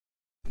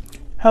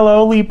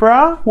Hello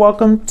Libra,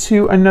 welcome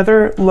to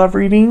another love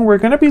reading. We're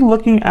going to be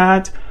looking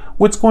at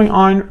what's going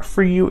on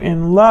for you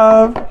in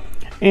love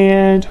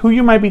and who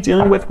you might be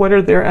dealing with, what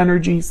are their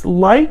energies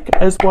like,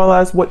 as well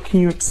as what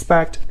can you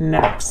expect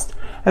next.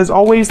 As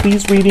always,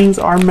 these readings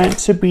are meant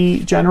to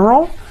be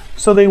general,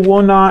 so they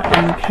will not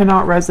and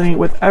cannot resonate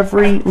with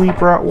every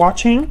Libra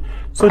watching.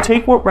 So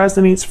take what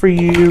resonates for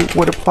you,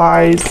 what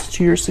applies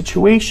to your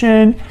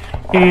situation,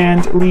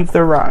 and leave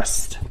the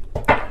rest.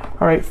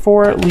 All right,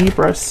 for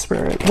Libra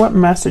Spirit, what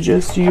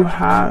messages do you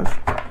have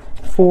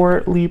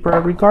for Libra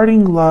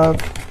regarding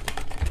love?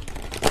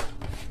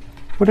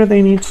 What do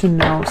they need to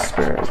know,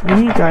 Spirit?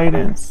 Any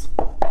guidance,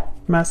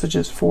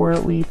 messages for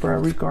Libra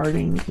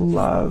regarding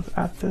love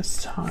at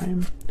this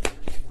time?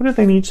 What do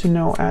they need to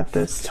know at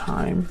this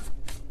time?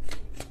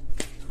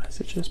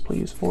 Messages,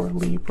 please, for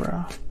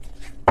Libra.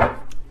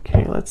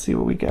 Okay, let's see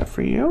what we get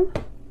for you.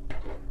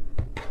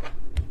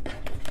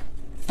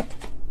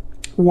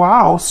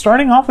 Wow,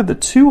 starting off with the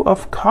Two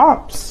of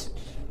Cups.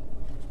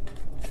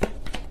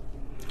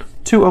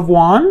 Two of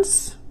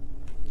Wands.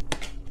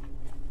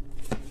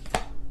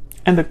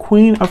 And the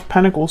Queen of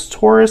Pentacles,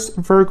 Taurus,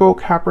 Virgo,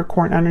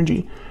 Capricorn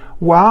energy.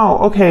 Wow,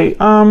 okay.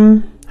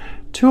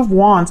 Two of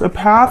Wands. A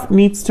path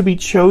needs to be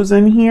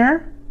chosen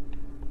here.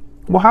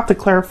 We'll have to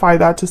clarify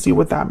that to see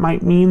what that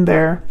might mean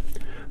there.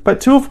 But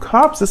Two of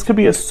Cups, this could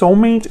be a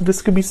soulmate.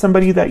 This could be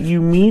somebody that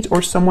you meet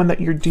or someone that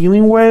you're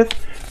dealing with,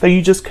 that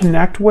you just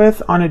connect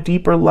with on a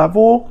deeper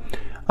level.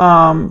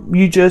 I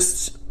don't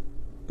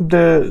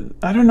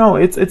know,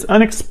 it's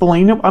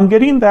unexplainable. I'm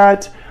getting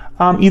that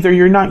either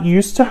you're not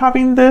used to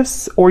having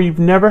this or you've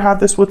never had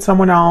this with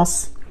someone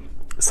else.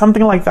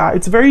 Something like that.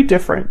 It's very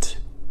different.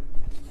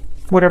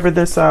 Whatever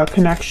this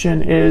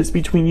connection is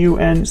between you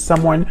and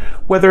someone,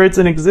 whether it's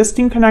an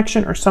existing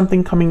connection or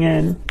something coming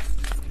in.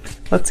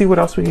 Let's see what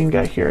else we can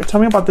get here. Tell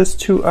me about this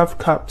Two of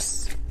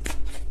Cups,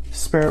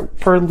 Spirit,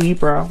 for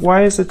Libra.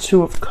 Why is the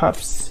Two of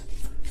Cups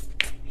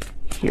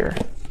here?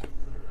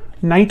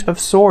 Knight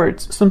of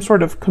Swords, some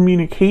sort of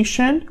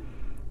communication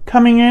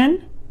coming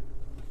in.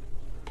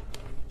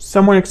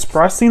 Someone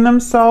expressing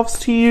themselves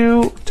to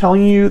you,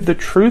 telling you the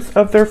truth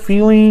of their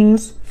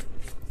feelings,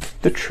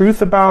 the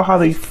truth about how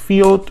they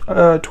feel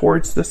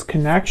towards this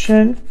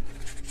connection.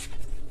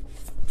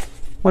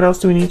 What else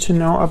do we need to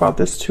know about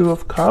this Two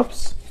of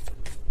Cups?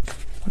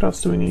 What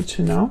else do we need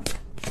to know?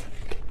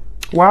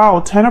 Wow,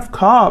 10 of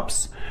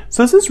Cups.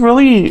 So this is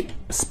really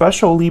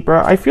special,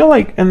 Libra. I feel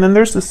like, and then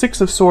there's the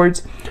Six of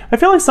Swords. I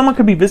feel like someone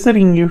could be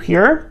visiting you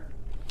here.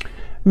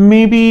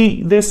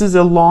 Maybe this is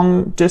a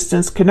long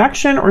distance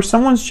connection, or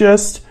someone's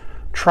just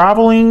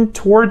traveling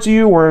towards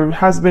you or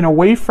has been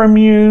away from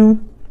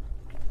you.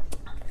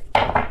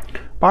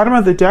 Bottom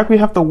of the deck, we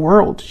have the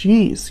World.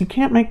 Jeez, you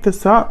can't make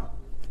this up.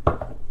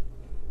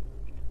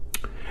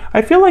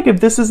 I feel like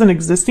if this is an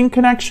existing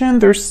connection,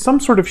 there's some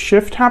sort of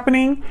shift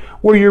happening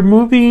where you're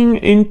moving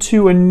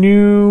into a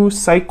new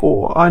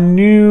cycle, a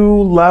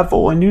new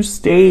level, a new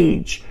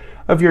stage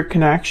of your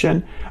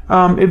connection.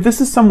 If this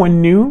is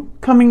someone new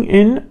coming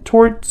in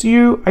towards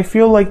you, I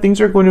feel like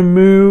things are going to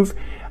move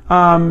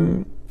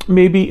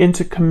maybe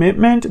into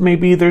commitment.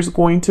 Maybe there's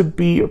going to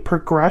be a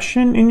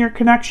progression in your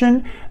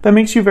connection that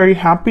makes you very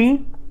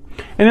happy.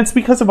 And it's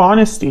because of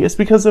honesty. It's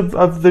because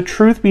of the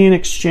truth being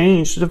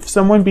exchanged, of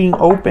someone being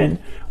open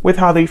with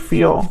how they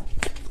feel.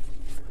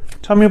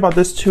 Tell me about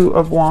this Two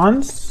of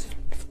Wands.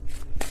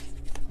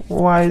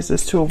 Why is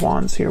this Two of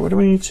Wands here? What do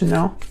we need to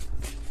know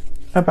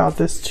about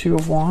this Two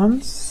of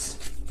Wands?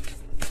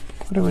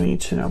 What do we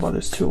need to know about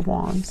this Two of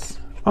Wands?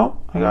 Oh,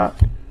 I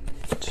got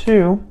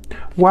two.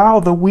 Wow,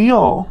 the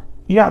Wheel.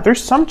 Yeah,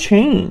 there's some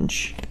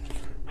change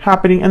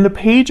happening. And the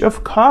Page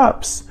of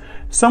Cups.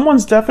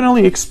 Someone's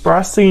definitely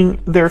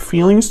expressing their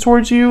feelings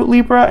towards you,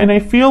 Libra, and I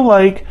feel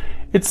like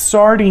it's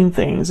starting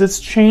things, it's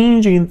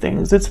changing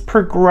things, it's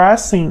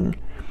progressing.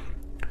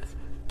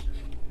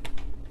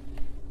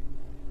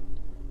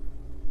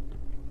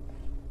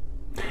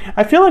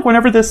 I feel like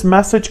whenever this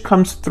message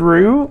comes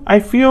through, I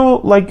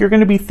feel like you're going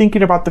to be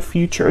thinking about the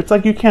future. It's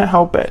like you can't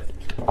help it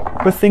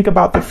but think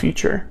about the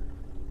future.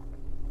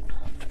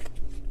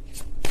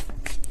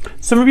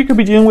 Some of you could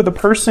be dealing with a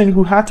person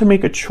who had to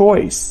make a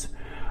choice.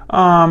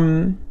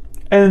 And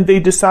they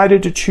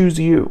decided to choose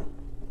you.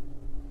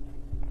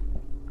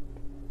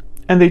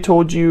 And they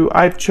told you,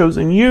 I've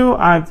chosen you.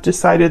 I've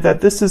decided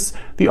that this is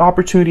the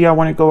opportunity I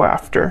want to go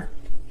after.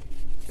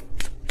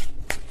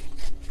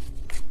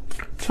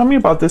 Tell me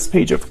about this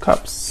Page of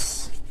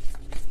Cups.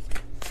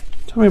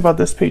 Tell me about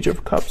this Page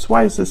of Cups.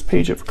 Why is this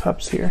Page of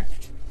Cups here?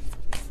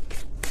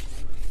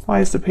 Why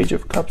is the Page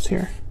of Cups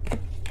here?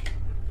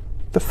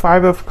 The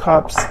Five of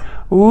Cups.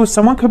 Ooh,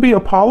 someone could be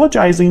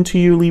apologizing to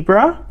you,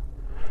 Libra.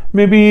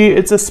 Maybe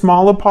it's a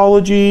small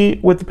apology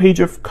with the Page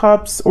of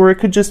Cups, or it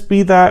could just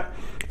be that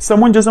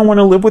someone doesn't want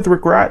to live with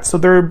regret, so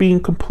they're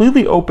being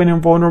completely open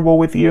and vulnerable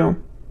with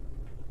you.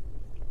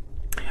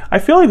 I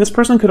feel like this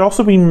person could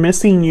also be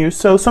missing you.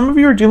 So some of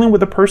you are dealing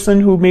with a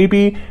person who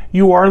maybe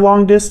you are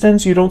long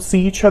distance, you don't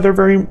see each other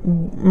very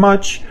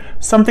much,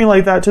 something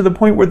like that, to the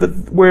point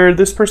where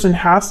this person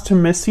has to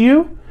miss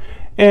you.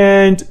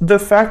 And the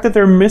fact that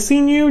they're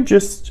missing you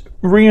just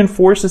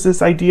reinforces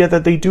this idea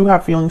that they do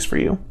have feelings for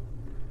you.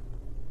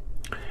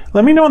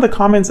 Let me know in the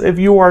comments if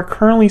you are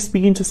currently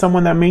speaking to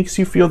someone that makes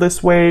you feel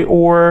this way,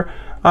 or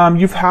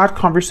you've had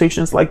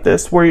conversations like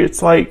this where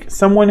it's like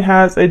someone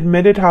has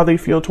admitted how they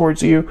feel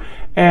towards you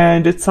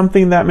and it's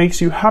something that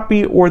makes you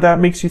happy or that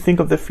makes you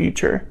think of the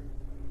future.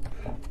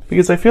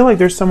 Because I feel like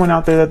there's someone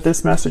out there that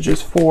this message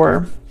is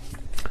for.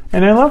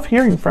 And I love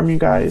hearing from you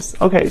guys.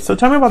 Okay, so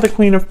tell me about the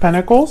Queen of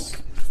Pentacles.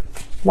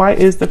 Why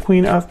is the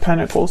Queen of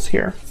Pentacles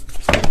here?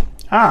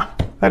 Ah,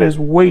 that is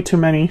way too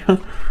many.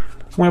 I'm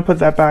going to put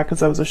that back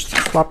because that was a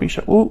sloppy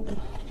shot. Ooh.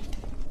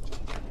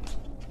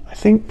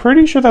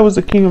 Pretty sure that was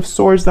the King of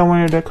Swords that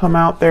wanted to come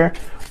out there.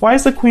 Why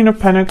is the Queen of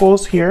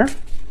Pentacles here?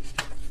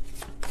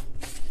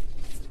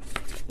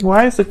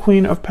 Why is the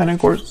Queen of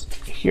Pentacles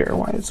here?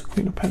 Why is the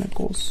Queen of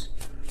Pentacles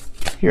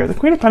here? The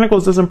Queen of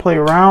Pentacles doesn't play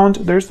around.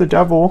 There's the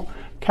Devil,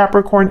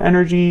 Capricorn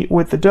energy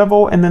with the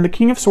Devil, and then the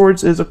King of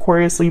Swords is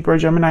Aquarius, Libra,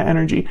 Gemini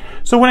energy.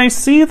 So when I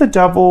see the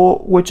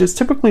Devil, which is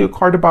typically a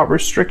card about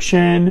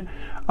restriction,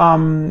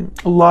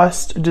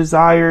 lust,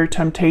 desire,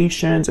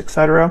 temptations,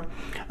 etc.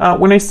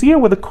 When I see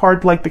it with a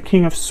card like the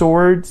King of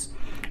Swords,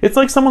 it's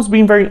like someone's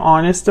being very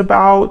honest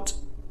about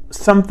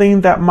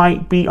something that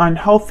might be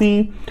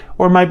unhealthy,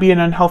 or might be an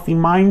unhealthy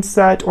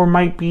mindset, or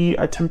might be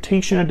a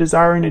temptation, a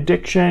desire, an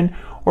addiction,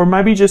 or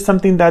might be just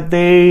something that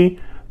they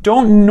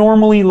don't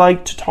normally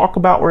like to talk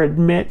about or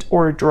admit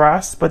or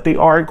address, but they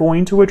are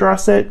going to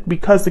address it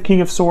because the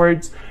King of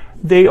Swords,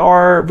 they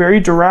are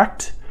very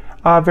direct,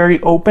 very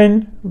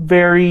open,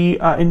 very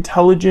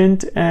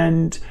intelligent,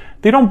 and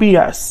they don't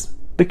BS,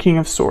 the King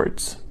of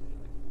Swords.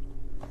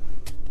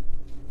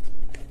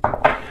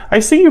 I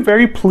see you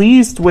very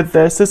pleased with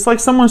this. It's like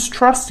someone's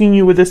trusting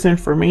you with this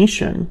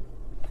information.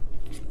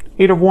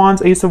 Eight of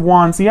Wands, Ace of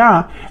Wands,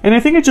 yeah. And I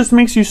think it just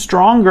makes you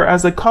stronger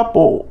as a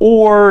couple,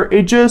 or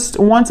it just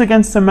once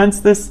again cements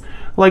this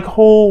like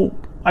whole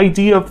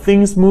idea of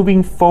things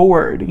moving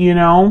forward, you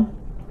know?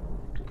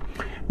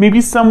 Maybe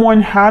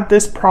someone had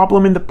this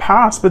problem in the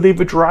past, but they've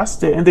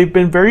addressed it and they've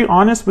been very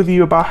honest with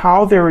you about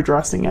how they're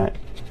addressing it.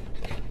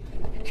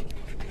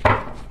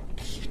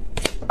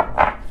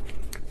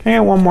 Okay,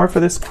 one more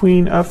for this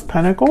Queen of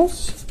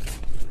Pentacles.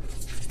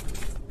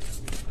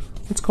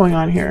 What's going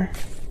on here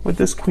with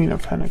this Queen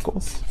of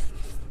Pentacles?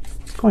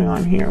 What's going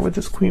on here with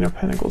this Queen of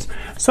Pentacles?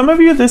 Some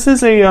of you, this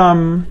is a,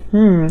 I'm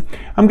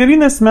getting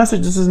this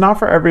message. This is not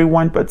for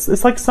everyone, but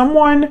it's like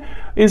someone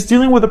is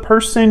dealing with a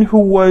person who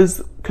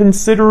was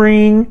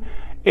considering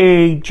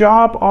a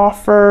job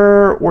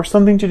offer or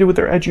something to do with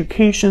their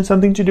education,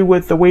 something to do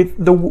with the way,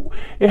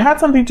 it had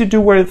something to do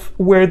with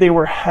where they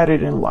were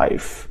headed in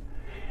life.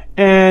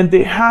 And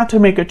they had to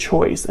make a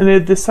choice, and they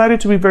decided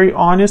to be very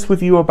honest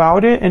with you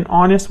about it and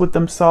honest with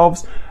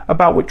themselves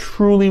about what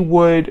truly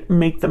would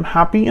make them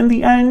happy in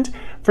the end.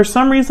 For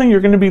some reason, you're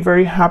going to be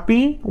very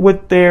happy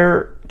with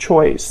their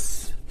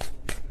choice.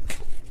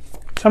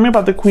 Tell me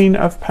about the Queen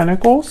of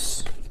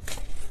Pentacles.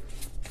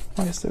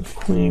 Why is the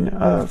Queen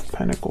of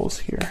Pentacles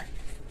here?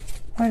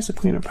 Why is the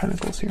Queen of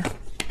Pentacles here?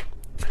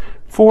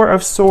 Four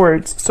of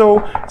Swords.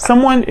 So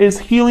someone is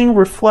healing,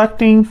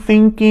 reflecting,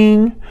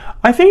 thinking.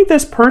 I think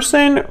this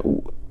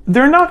person,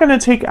 they're not going to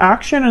take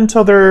action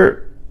until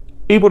they're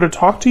able to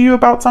talk to you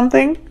about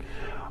something.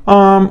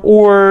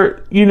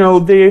 Or, you know,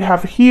 they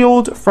have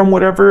healed from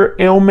whatever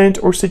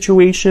ailment or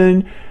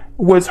situation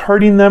was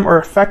hurting them or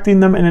affecting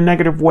them in a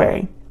negative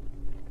way.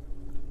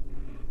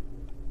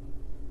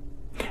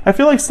 I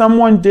feel like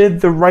someone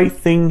did the right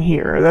thing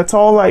here. That's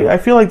all I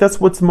feel like that's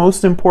what's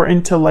most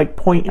important to like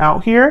point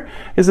out here,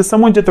 is that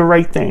someone did the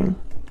right thing.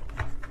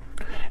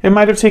 It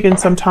might have taken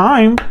some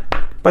time,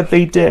 but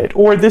they did.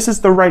 Or this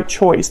is the right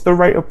choice, the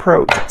right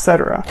approach,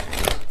 etc.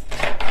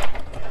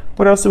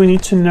 What else do we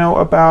need to know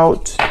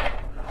about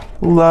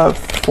love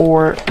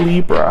for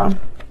Libra?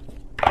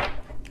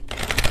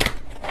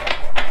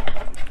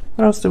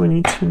 What else do we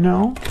need to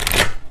know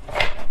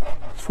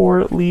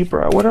for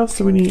Libra? What else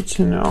do we need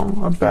to know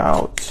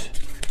about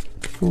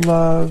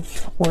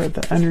love, or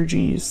the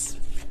energies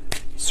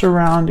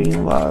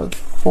surrounding love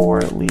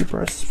for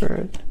Libra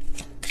spirit?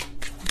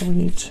 What do we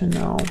need to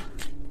know?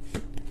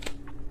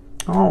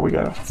 Oh, we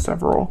got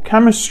several.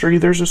 Chemistry.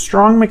 There's a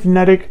strong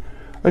magnetic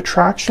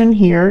attraction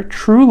here.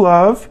 True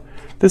love.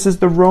 This is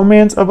the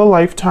romance of a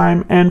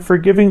lifetime, and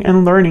forgiving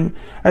and learning.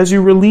 As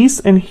you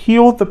release and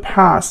heal the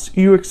past,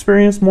 you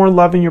experience more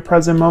love in your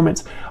present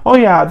moments. Oh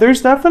yeah,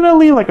 there's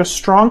definitely like a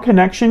strong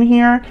connection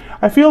here.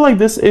 I feel like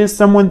this is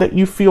someone that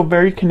you feel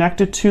very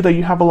connected to, that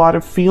you have a lot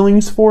of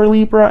feelings for,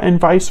 Libra,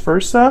 and vice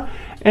versa.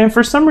 And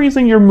for some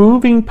reason, you're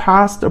moving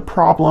past a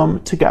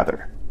problem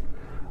together.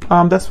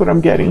 That's what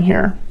I'm getting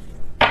here.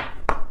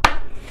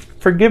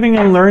 Forgiving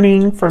and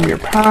learning from your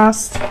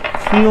past,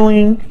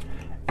 healing.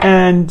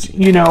 And,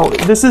 you know,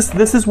 this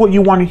is what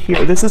you want to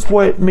hear. This is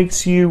what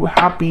makes you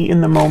happy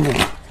in the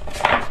moment.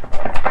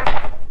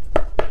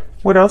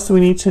 What else do we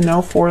need to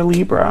know for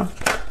Libra?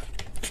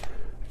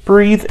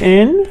 Breathe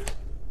in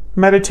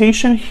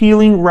Meditation,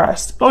 healing,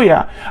 rest. Oh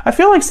yeah, I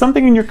feel like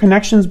something in your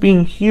connection is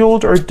being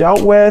healed or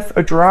dealt with,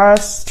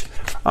 addressed.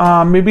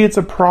 Maybe it's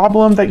a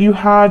problem that you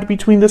had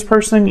between this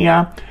person.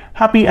 Yeah,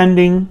 happy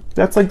ending.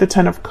 That's like the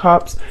 10 of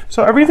Cups.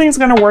 So everything's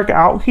going to work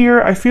out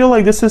here. I feel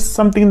like this is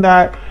something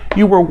that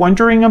you were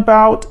wondering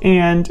about,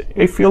 and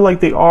I feel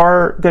like they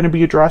are going to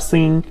be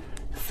addressing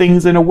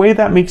things in a way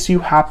that makes you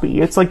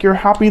happy. It's like you're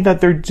happy that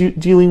they're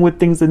dealing with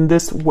things in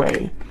this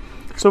way.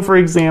 So for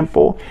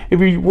example, if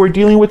you were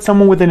dealing with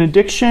someone with an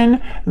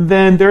addiction,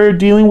 then they're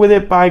dealing with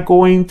it by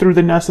going through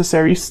the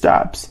necessary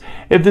steps.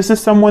 If this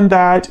is someone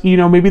that, you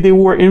know, maybe they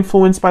were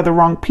influenced by the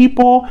wrong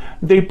people,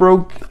 they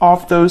broke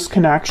off those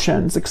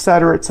connections,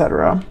 etc.,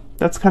 etc.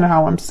 That's kind of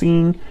how I'm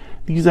seeing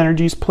these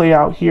energies play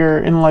out here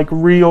in like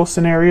real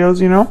scenarios,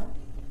 you know?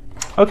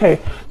 Okay,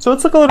 so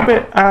let's look a little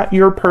bit at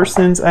your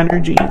person's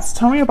energies.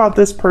 Tell me about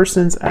this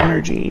person's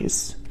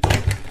energies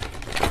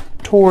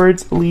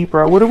towards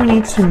Libra. What do we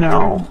need to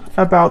know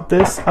about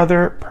this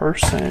other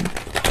person?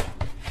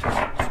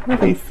 What are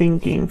they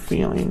thinking,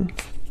 feeling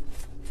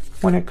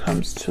when it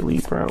comes to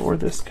Libra or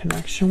this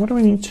connection? What do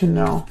we need to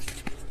know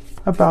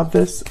about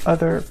this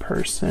other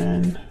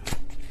person?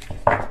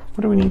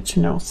 What do we need to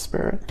know,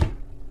 Spirit,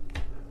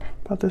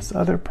 about this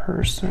other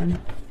person?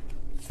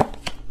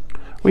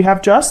 We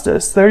have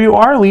Justice. There you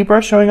are, Libra,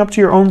 showing up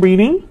to your own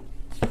reading.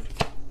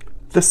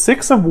 The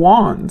 6 of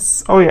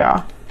Wands. Oh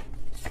yeah.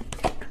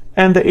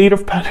 And the 8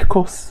 of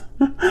Pentacles.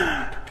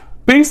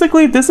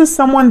 Basically, this is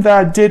someone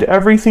that did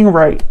everything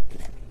right.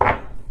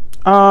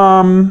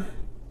 If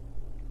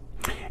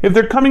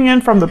they're coming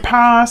in from the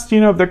past, you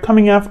know, if they're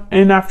coming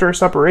in after a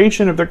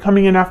separation, if they're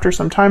coming in after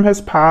some time has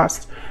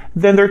passed,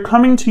 then they're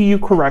coming to you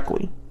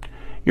correctly.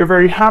 You're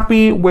very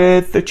happy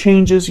with the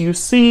changes you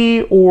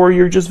see, or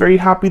you're just very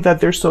happy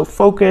that they're so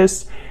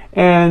focused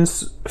and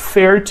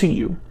fair to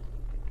you.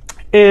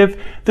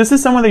 If this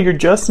is someone that you're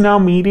just now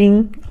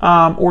meeting,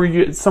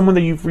 or someone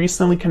that you've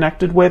recently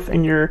connected with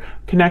and your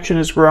connection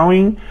is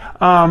growing,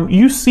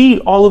 you see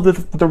all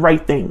of the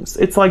right things.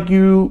 It's like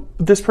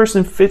this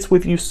person fits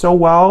with you so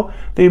well.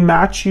 They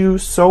match you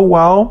so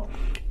well,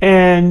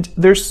 and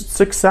there's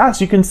success.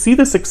 You can see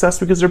the success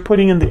because they're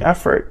putting in the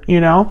effort, you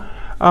know?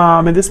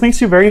 And this makes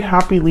you very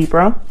happy,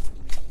 Libra.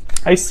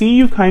 I see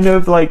you kind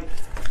of like,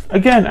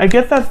 again, I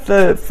get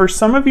that for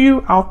some of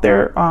you out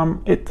there,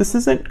 this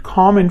isn't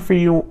common for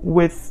you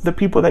with the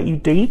people that you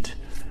date,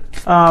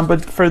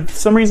 but for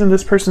some reason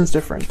this person's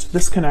different.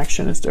 This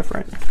connection is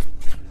different.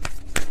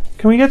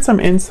 Can we get some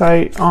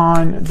insight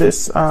on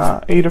this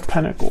 8 of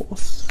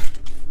Pentacles?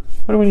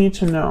 What do we need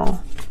to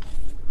know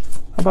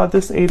about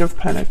this 8 of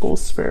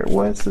Pentacles, Spirit?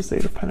 What is this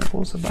 8 of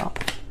Pentacles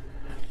about?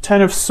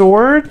 10 of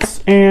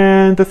Swords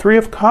and the 3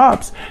 of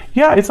Cups.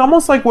 Yeah, it's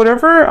almost like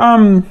whatever...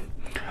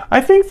 I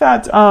think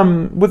that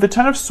with the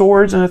 10 of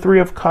Swords and the 3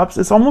 of Cups,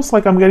 it's almost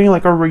like I'm getting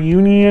like a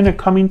reunion, a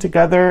coming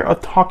together, a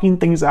talking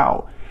things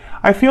out.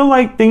 I feel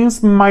like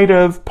things might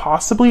have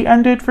possibly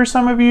ended for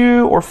some of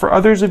you, or for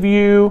others of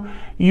you,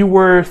 you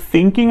were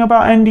thinking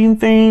about ending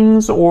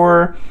things,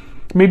 or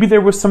maybe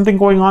there was something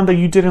going on that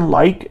you didn't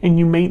like and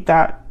you made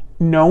that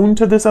known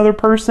to this other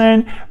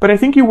person, but I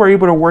think you were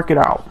able to work it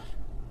out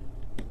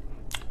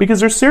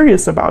because they're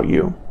serious about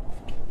you.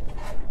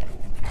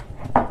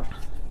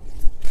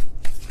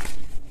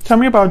 Tell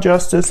me about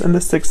Justice and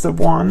the 6 of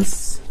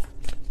Wands.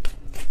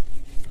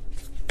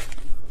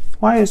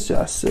 Why is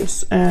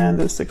Justice and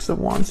the 6 of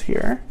Wands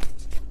here?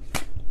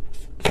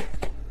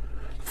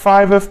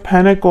 5 of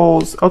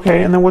Pentacles.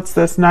 Okay, and then what's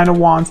this? 9 of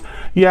Wands.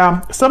 Yeah,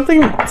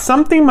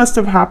 something must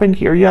have happened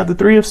here. Yeah, the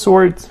 3 of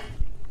Swords.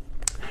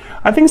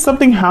 I think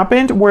something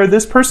happened where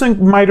this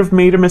person might have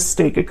made a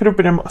mistake. It could have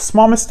been a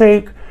small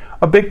mistake,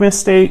 a big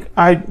mistake.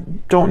 I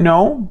don't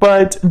know,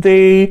 but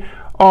they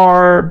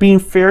are being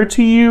fair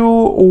to you,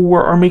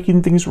 or are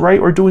making things right,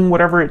 or doing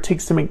whatever it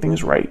takes to make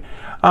things right.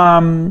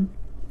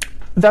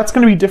 That's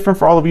going to be different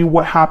for all of you.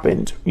 What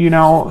happened, you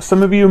know,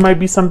 some of you might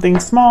be something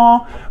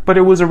small, but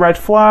it was a red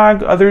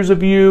flag. Others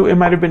of you, it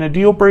might have been a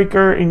deal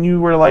breaker, and you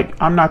were like,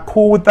 I'm not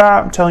cool with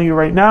that. I'm telling you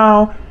right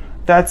now,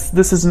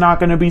 this is not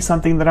going to be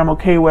something that I'm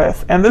okay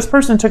with. And this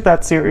person took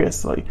that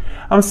seriously.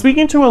 I'm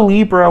speaking to a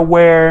Libra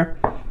where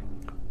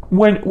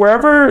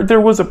wherever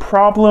there was a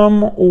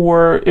problem,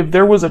 or if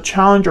there was a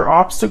challenge or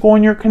obstacle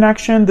in your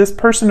connection, this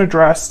person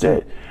addressed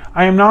it.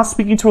 I am not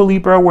speaking to a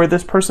Libra where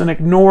this person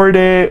ignored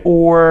it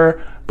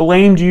or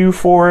blamed you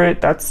for it.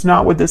 That's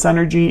not what this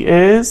energy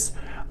is.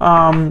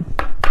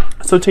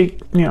 So take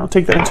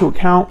that into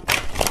account.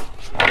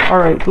 All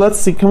right, let's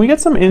see. Can we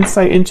get some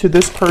insight into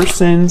this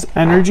person's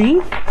energy?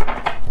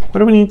 What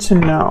do we need to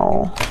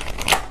know?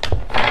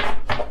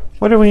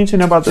 What do we need to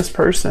know about this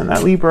person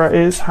that Libra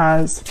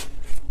has,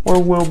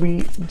 or will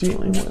be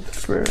dealing with,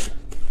 Spirit?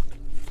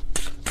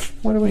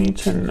 What do we need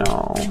to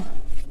know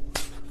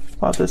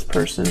about this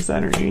person's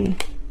energy?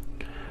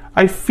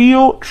 I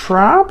feel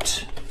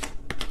trapped.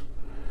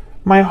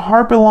 My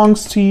heart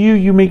belongs to you.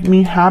 You make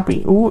me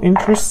happy. Ooh,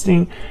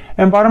 interesting.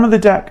 And bottom of the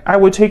deck, I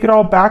would take it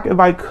all back if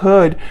I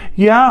could.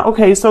 Yeah,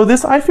 okay, so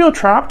this I feel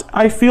trapped,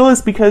 I feel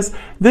is because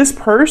this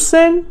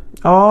person,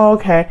 Oh,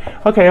 okay.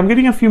 Okay, I'm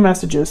getting a few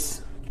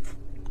messages.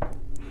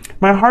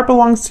 My heart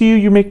belongs to you.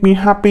 You make me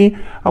happy.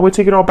 I would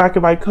take it all back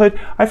if I could.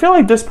 I feel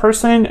like this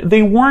person,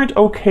 they weren't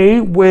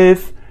okay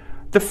with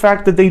the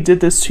fact that they did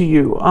this to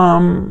you.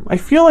 I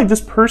feel like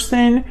this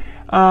person,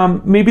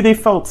 maybe they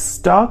felt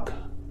stuck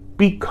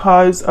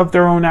because of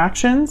their own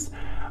actions.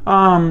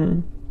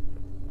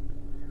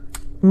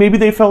 Maybe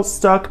they felt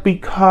stuck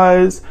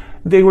because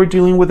they were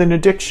dealing with an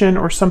addiction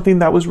or something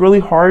that was really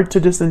hard to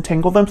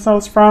disentangle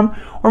themselves from.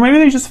 Or maybe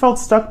they just felt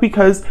stuck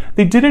because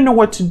they didn't know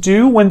what to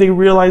do when they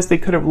realized they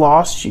could have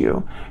lost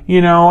you.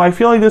 You know, I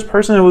feel like this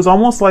person, it was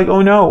almost like,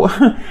 oh no,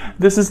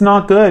 this is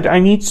not good. I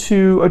need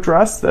to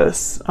address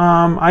this.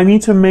 I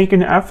need to make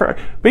an effort.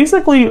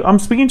 Basically, I'm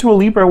speaking to a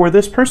Libra where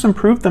this person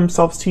proved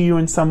themselves to you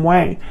in some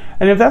way.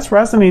 And if that's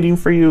resonating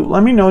for you,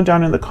 let me know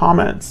down in the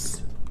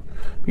comments.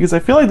 Because I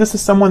feel like this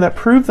is someone that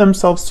proved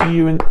themselves to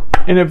you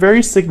in a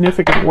very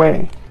significant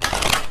way.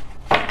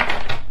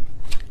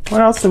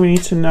 What else do we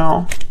need to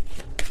know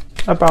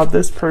about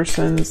this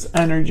person's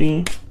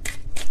energy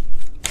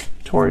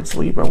towards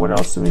Libra? What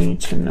else do we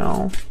need to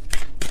know?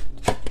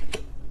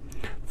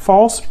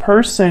 False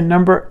person,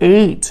 number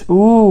 8.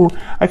 Ooh,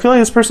 I feel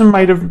like this person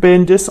might have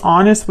been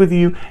dishonest with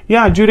you.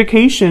 Yeah,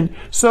 adjudication.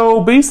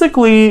 So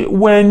basically,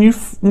 when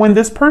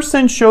this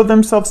person showed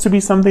themselves to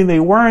be something they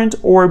weren't,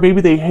 or maybe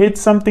they hid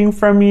something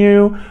from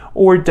you,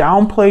 or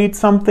downplayed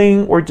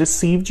something, or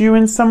deceived you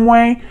in some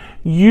way,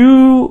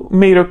 you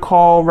made a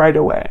call right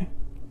away.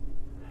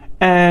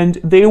 And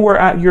they were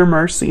at your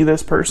mercy,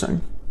 this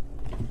person.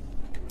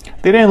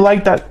 They didn't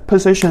like that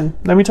position.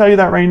 Let me tell you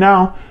that right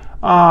now.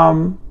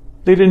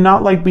 They did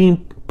not like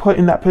being put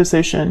in that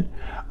position.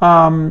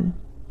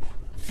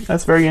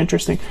 That's very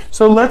interesting.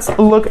 So let's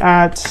look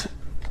at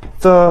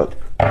the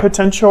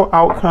potential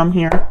outcome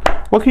here.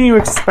 What can you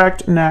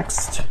expect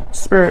next?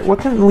 Spirit, what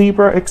can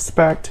Libra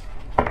expect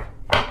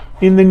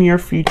in the near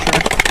future?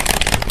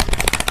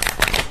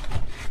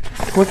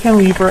 What can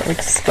Libra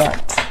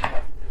expect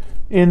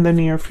in the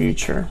near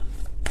future?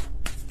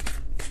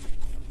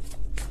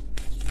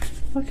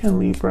 What can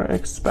Libra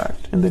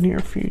expect in the near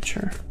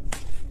future?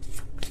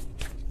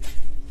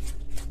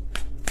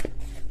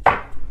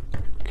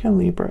 Can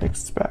Libra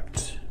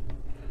expect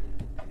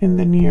in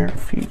the near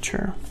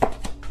future?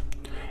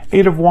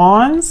 8 of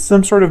Wands,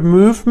 some sort of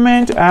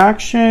movement,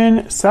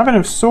 action, 7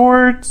 of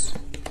Swords,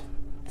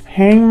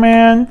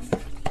 Hangman,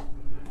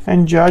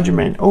 and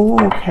Judgment. Oh,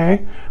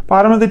 okay.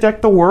 Bottom of the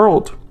deck, the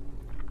World.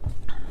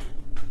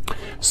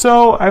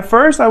 So at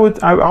first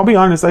I'll be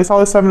honest, I saw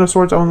the 7 of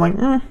Swords, I was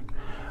like,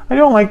 I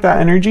don't like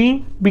that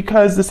energy,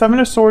 because the 7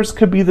 of Swords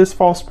could be this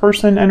false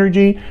person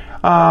energy,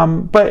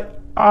 but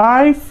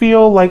I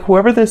feel like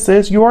whoever this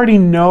is, you already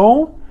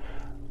know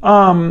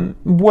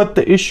what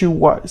the issue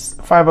was.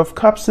 5 of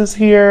Cups is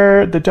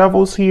here, the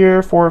Devil's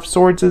here, 4 of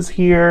Swords is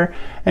here,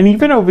 and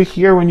even over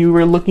here when you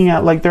were looking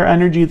at like their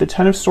energy, the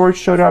 10 of Swords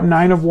showed up,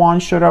 9 of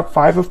Wands showed up,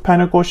 5 of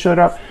Pentacles showed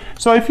up.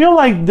 So I feel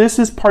like this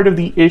is part of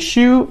the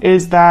issue,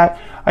 is that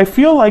I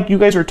feel like you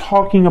guys are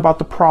talking about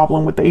the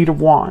problem with the 8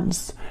 of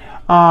Wands.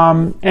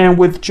 And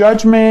with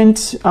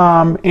Judgment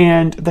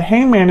and the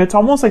Hangman, it's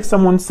almost like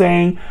someone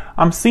saying,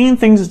 I'm seeing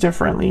things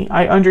differently.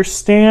 I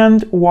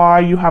understand why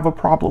you have a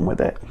problem with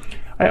it.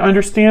 I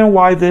understand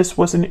why this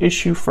was an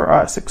issue for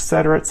us,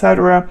 etc.,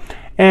 etc.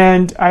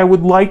 And I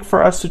would like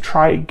for us to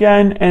try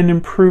again and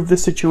improve the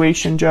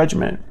situation,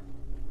 Judgment.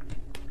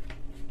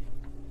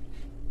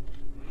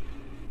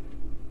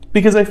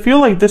 Because I feel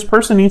like this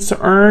person needs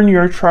to earn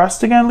your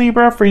trust again,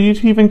 Libra, for you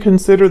to even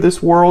consider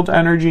this World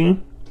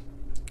energy.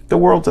 The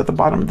World's at the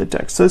bottom of the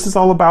deck. So this is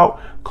all about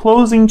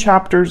closing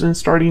chapters and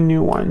starting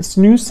new ones,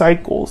 new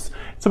cycles.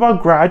 It's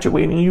about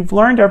graduating. You've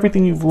learned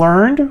everything you've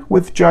learned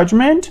with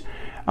Judgment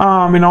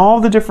and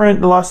all the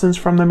different lessons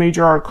from the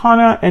major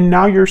arcana, and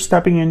now you're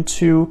stepping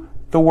into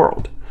the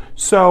World.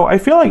 So I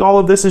feel like all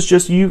of this is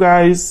just you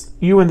guys,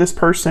 you and this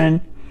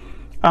person,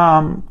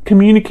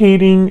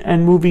 communicating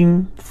and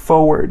moving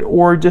forward,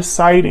 or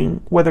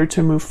deciding whether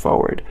to move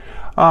forward.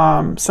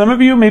 Some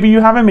of you, maybe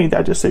you haven't made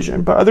that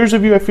decision, but others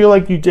of you, I feel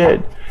like you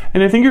did.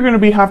 And I think you're going to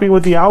be happy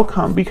with the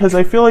outcome, because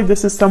I feel like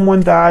this is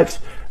someone that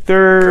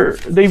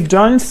they've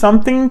done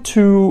something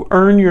to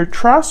earn your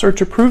trust or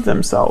to prove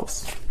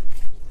themselves.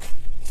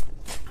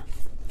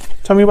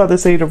 Tell me about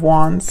this 8 of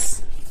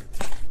Wands.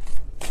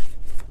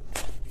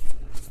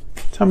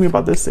 Tell me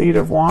about this 8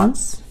 of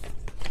Wands.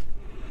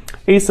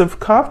 Ace of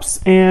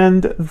Cups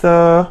and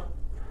the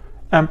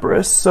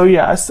Empress. So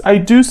yes, I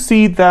do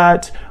see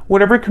that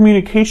whatever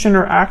communication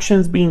or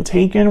actions being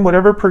taken,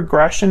 whatever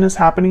progression is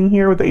happening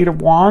here with the 8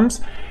 of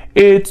Wands,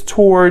 it's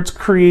towards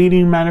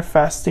creating,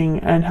 manifesting,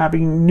 and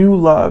having new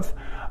love,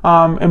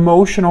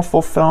 emotional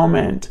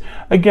fulfillment.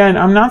 Again,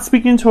 I'm not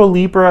speaking to a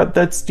Libra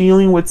that's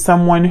dealing with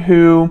someone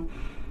who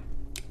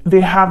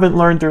they haven't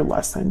learned their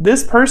lesson.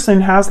 This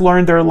person has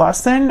learned their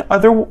lesson.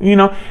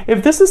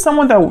 If this is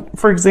someone that,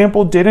 for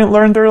example, didn't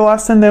learn their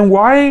lesson, then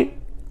why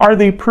are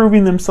they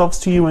proving themselves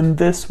to you in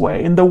this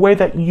way, in the way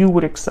that you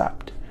would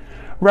accept?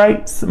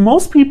 right?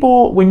 Most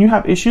people, when you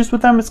have issues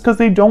with them, it's because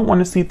they don't want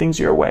to see things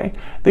your way.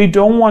 They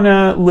don't want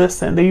to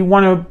listen. They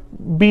want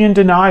to be in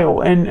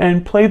denial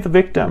and play the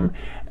victim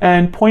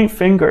and point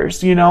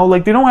fingers, you know,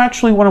 like they don't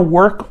actually want to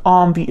work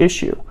on the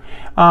issue.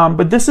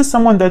 But this is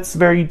someone that's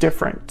very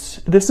different.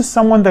 This is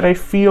someone that I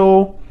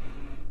feel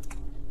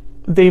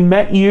they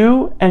met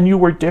you and you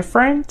were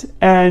different,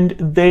 and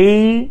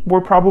they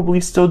were probably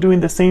still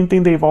doing the same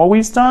thing they've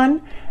always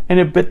done, and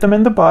it bit them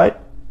in the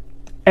butt,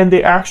 and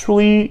they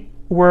actually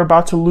were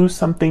about to lose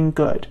something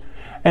good.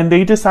 And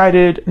they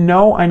decided,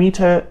 no, I need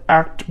to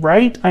act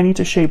right. I need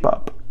to shape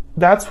up.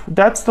 That's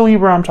the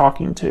Libra I'm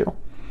talking to.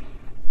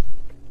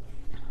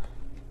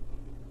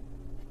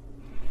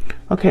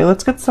 Okay,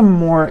 let's get some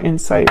more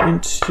insight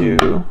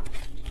into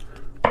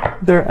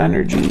their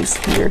energies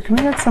here. Can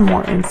we get some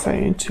more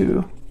insight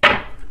into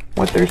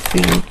what they're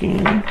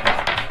thinking,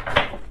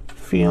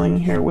 feeling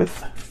here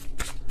with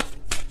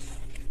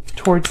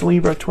towards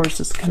Libra, towards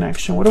this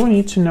connection? What do we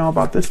need to know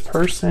about this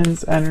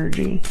person's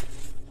energy?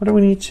 What do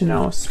we need to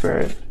know,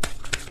 Spirit,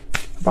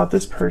 about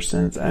this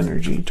person's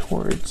energy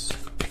towards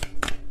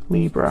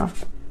Libra,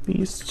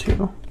 these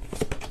two?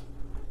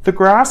 The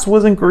grass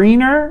wasn't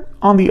greener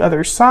on the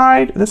other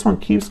side. This one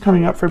keeps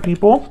coming up for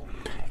people.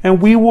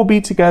 And we will be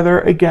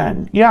together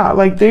again. Yeah,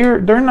 like they're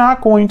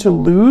not going to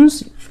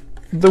lose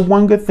the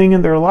one good thing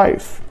in their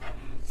life.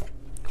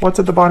 What's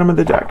at the bottom of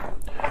the deck?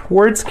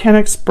 Words can't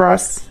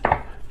express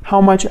how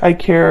much I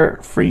care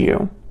for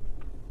you.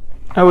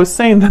 I was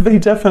saying that they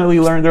definitely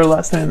learned their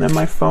lesson, and then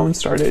my phone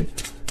started.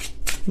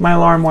 My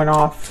alarm went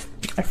off.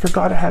 I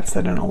forgot I had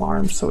set an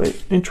alarm, so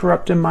it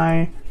interrupted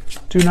my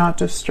do not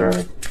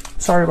disturb.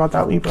 Sorry about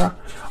that, Libra.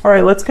 All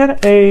right, let's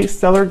get a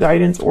stellar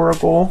guidance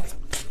oracle.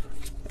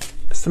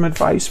 Some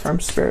advice from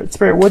Spirit.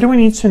 Spirit, what do we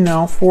need to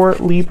know for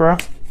Libra?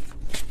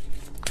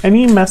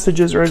 Any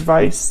messages or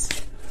advice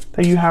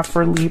that you have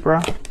for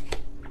Libra?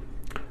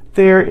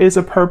 There is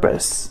a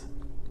purpose.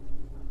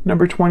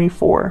 Number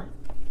 24.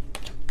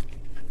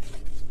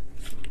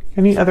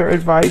 Any other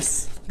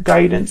advice,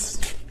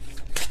 guidance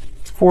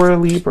for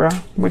Libra?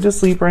 What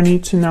does Libra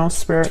need to know,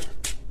 Spirit?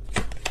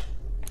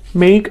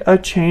 Make a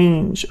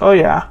change. Oh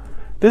yeah.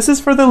 This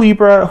is for the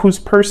Libra whose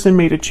person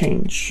made a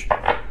change,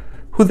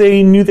 who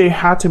they knew they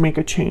had to make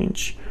a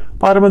change.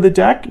 Bottom of the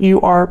deck,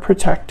 you are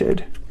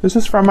protected. This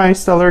is from my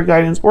Stellar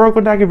Guidance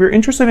Oracle deck. If you're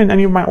interested in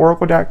any of my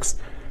Oracle decks,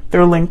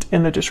 they're linked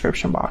in the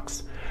description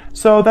box.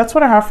 So that's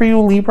what I have for you,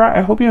 Libra.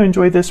 I hope you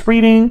enjoyed this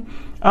reading.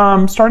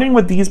 Starting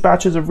with these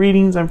batches of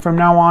readings, and from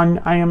now on,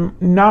 I am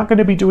not going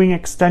to be doing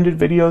extended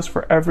videos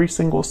for every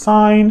single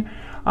sign.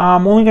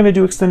 I'm only going to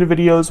do extended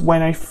videos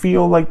when I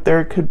feel like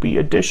there could be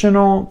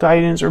additional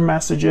guidance or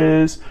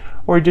messages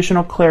or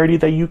additional clarity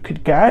that you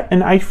could get.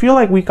 And I feel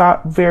like we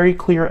got very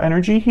clear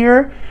energy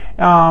here.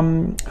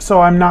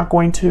 So I'm not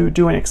going to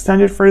do an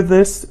extended for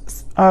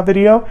this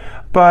video,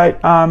 but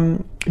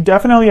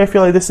definitely I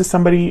feel like this is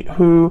somebody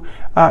who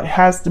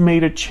has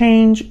made a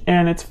change,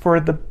 and it's for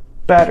the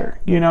better.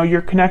 You know,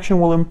 your connection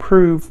will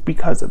improve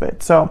because of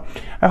it. So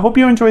I hope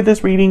you enjoyed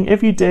this reading.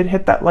 If you did,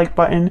 hit that like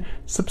button,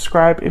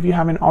 subscribe if you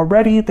haven't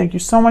already. Thank you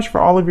so much for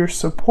all of your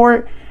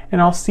support,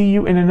 and I'll see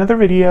you in another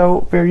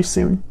video very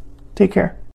soon. Take care.